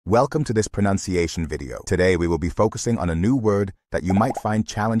Welcome to this pronunciation video. Today we will be focusing on a new word that you might find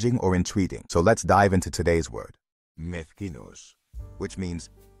challenging or intriguing. So let's dive into today's word. Mezquinos, which means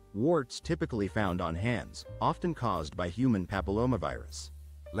warts typically found on hands, often caused by human papillomavirus.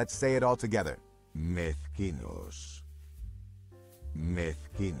 Let's say it all together. Mezquinos.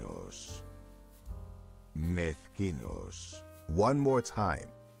 Mezquinos. Mezquinos. One more time.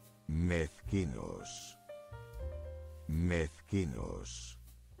 Mezquinos. Mezquinos.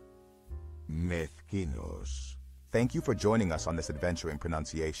 Mezquinos. Thank you for joining us on this adventure in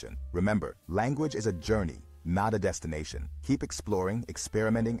pronunciation. Remember, language is a journey, not a destination. Keep exploring,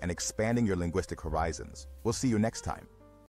 experimenting, and expanding your linguistic horizons. We'll see you next time.